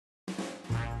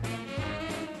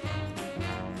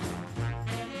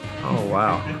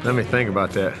wow. Let me think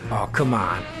about that. Oh, come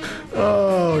on.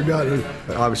 Oh, God.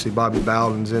 Obviously, Bobby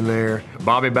Bowden's in there.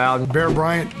 Bobby Bowden. Bear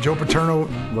Bryant, Joe Paterno.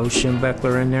 Bo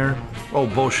Schembechler in there. Oh,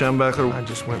 Bo Schembechler. I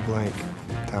just went blank.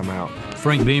 Time out.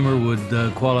 Frank Beamer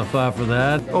would qualify for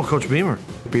that. Oh, Coach Beamer.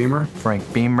 Beamer. Frank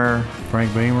Beamer.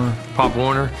 Frank Beamer. Pop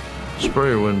Warner.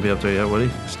 Spurrier wouldn't be up there yet, would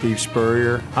he? Steve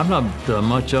Spurrier. I'm not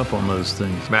much up on those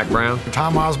things. Mac Brown.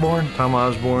 Tom Osborne. Tom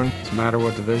Osborne. What's the matter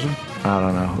with division? I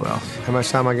don't know who else. How much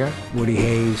time I got? Woody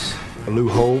Hayes. Lou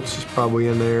Holtz is probably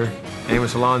in there.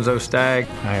 Amos Alonzo Stagg.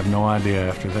 I have no idea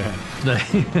after that.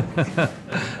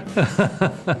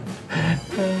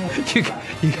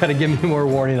 You got to give me more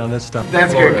warning on this stuff.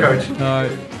 That's good, Coach. All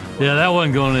right. Yeah, that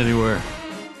wasn't going anywhere.